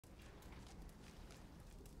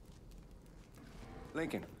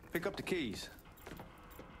Lincoln, pick up the keys.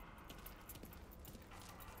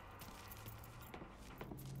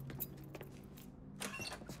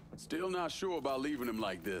 Still not sure about leaving him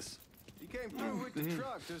like this. He came through with the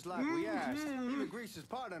truck just like we asked. Even greased his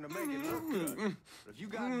partner to make it look good. But if you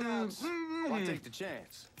got doubts, why take the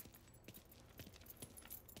chance?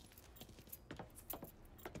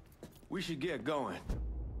 We should get going.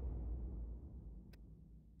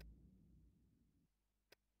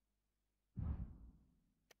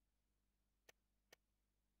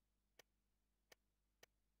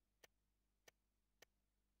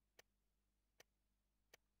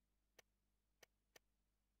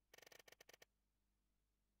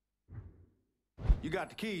 You got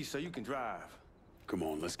the keys, so you can drive. Come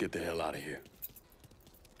on, let's get the hell out of here.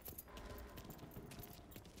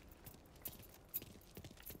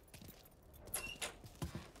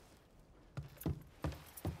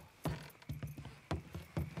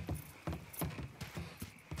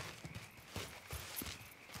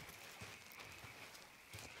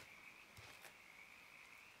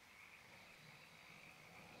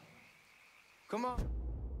 Come on.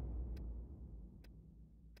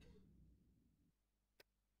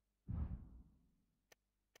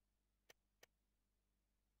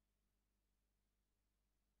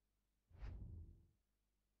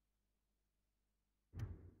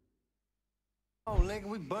 Oh, Lincoln,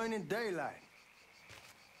 we burning daylight.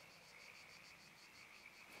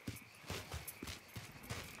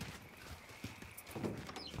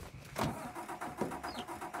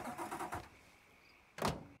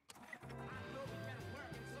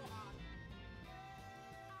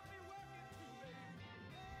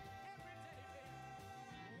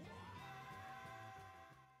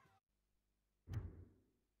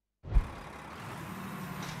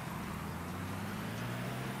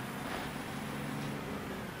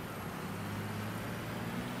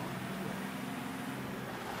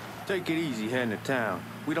 Take it easy heading to town.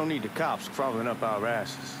 We don't need the cops crawling up our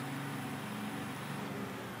asses.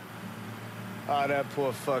 Ah, that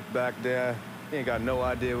poor fuck back there. He ain't got no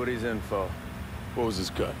idea what he's in for. What was his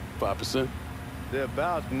cut? 5%?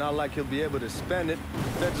 Thereabouts, but not like he'll be able to spend it.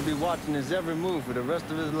 Feds will be watching his every move for the rest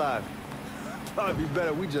of his life. Probably be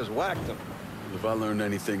better we just whacked him. If I learned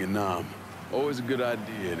anything in Nam, always a good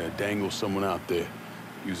idea to dangle someone out there.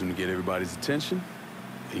 Use them to get everybody's attention,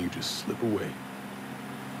 then you just slip away.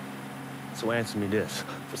 So answer me this.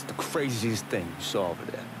 What's the craziest thing you saw over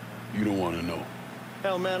there? You don't want to know.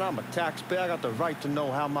 Hell, man, I'm a taxpayer. I got the right to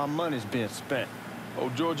know how my money's being spent. Oh,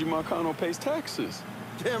 Georgie Marcano pays taxes.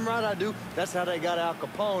 Damn right I do. That's how they got Al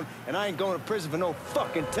Capone, and I ain't going to prison for no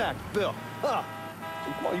fucking tax bill. Huh?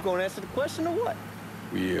 So come on, you gonna answer the question or what?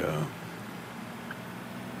 We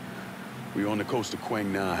on the coast of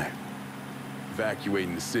Quang Nai,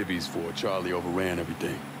 evacuating the civvies for Charlie overran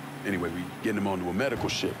everything. Anyway, we getting him onto a medical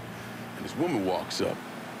ship. And this woman walks up.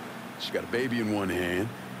 She got a baby in one hand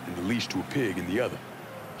and the leash to a pig in the other.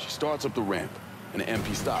 She starts up the ramp, and the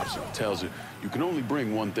MP stops her and tells her, you can only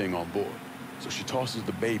bring one thing on board. So she tosses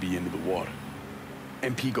the baby into the water.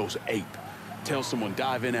 MP goes ape, tells someone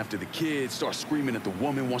dive in after the kid, starts screaming at the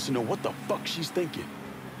woman, wants to know what the fuck she's thinking.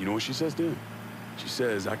 You know what she says to him? She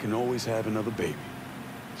says, I can always have another baby.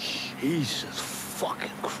 Jesus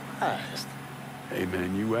fucking Christ. Hey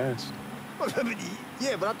man, you asked.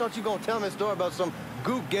 Yeah, but I thought you were gonna tell me a story about some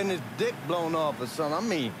gook getting his dick blown off or something. I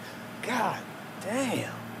mean, god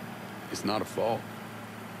damn. It's not a fault.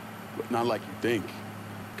 But not like you think.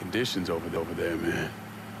 Conditions over there, man.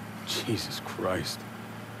 Jesus Christ.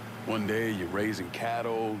 One day you're raising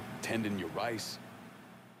cattle, tending your rice.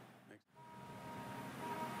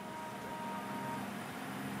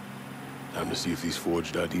 Time to see if these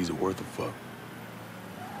forged IDs are worth a fuck.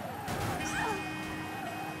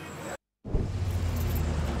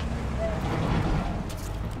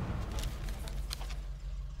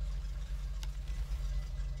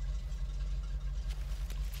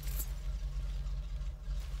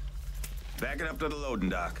 Back it up to the loading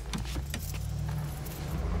dock.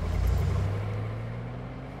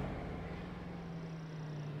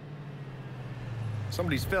 Some of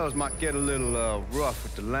these fellas might get a little rough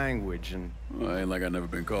with the language and... Well, ain't like I've never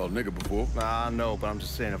been called nigga before. I know, but I'm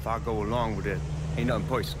just saying if I go along with it, ain't nothing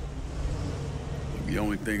personal. The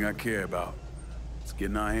only thing I care about is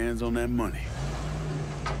getting our hands on that money.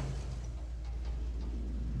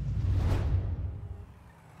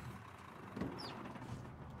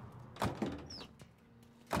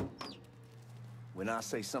 When I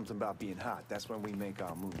say something about being hot, that's when we make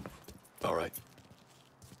our move. All right.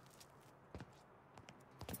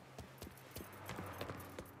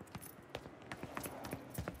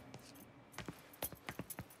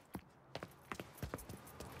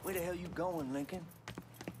 Where the hell you going, Lincoln?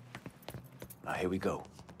 Here we go.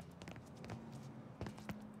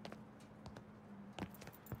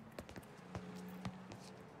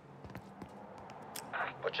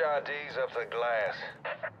 Put your IDs up to the glass.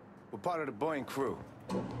 We're part of the Boeing crew.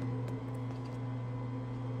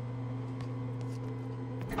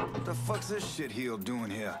 What the fuck's this shitheel doing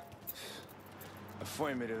here?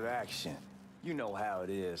 Affirmative action. You know how it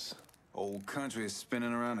is. Old country is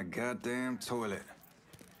spinning around a goddamn toilet.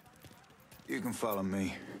 You can follow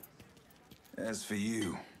me. As for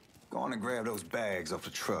you, go on and grab those bags off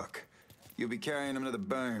the truck. You'll be carrying them to the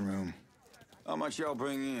burn room. How much y'all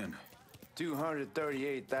bring in?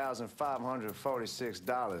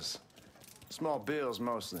 $238,546. Small bills,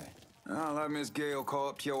 mostly. I'll let Miss Gale call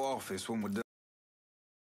up to your office when we're done.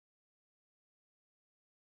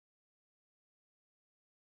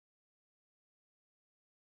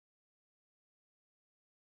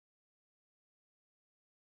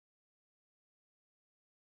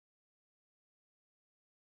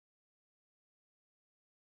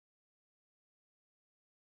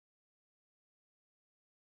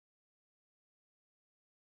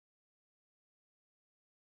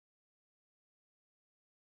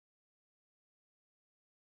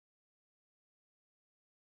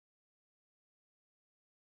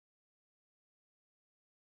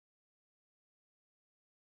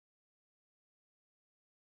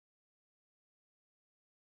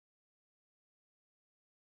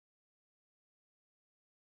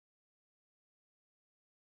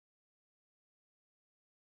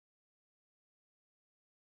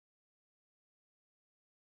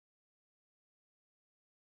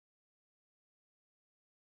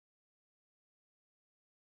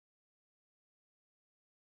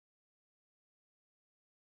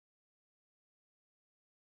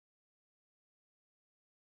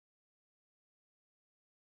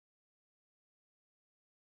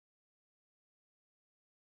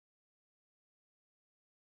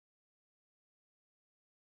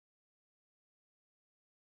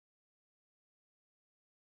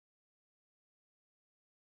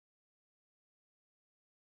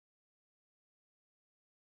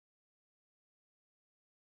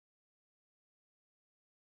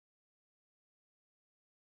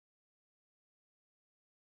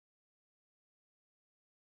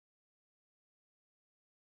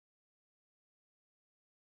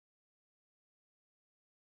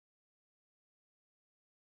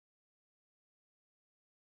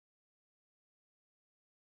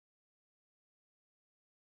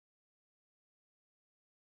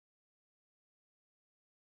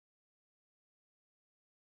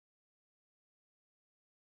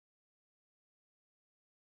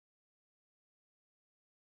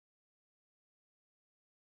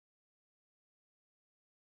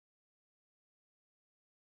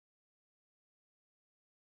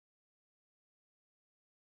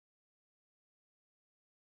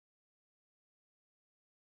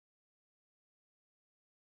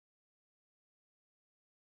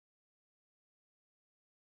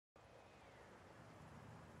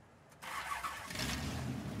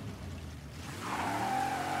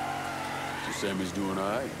 Sammy's doing all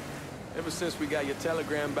right. Ever since we got your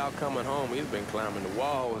telegram about coming home, he's been climbing the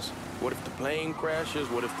walls. What if the plane crashes?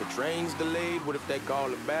 What if the train's delayed? What if they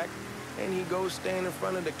call it back? And he goes stand in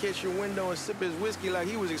front of the kitchen window and sip his whiskey like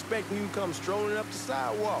he was expecting you to come strolling up the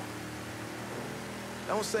sidewalk.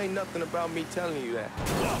 Don't say nothing about me telling you that.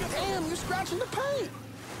 Damn, you're scratching the paint.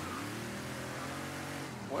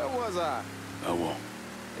 Where was I? I won't.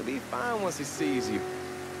 He'll be fine once he sees you.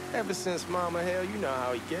 Ever since Mama, hell, you know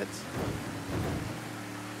how he gets.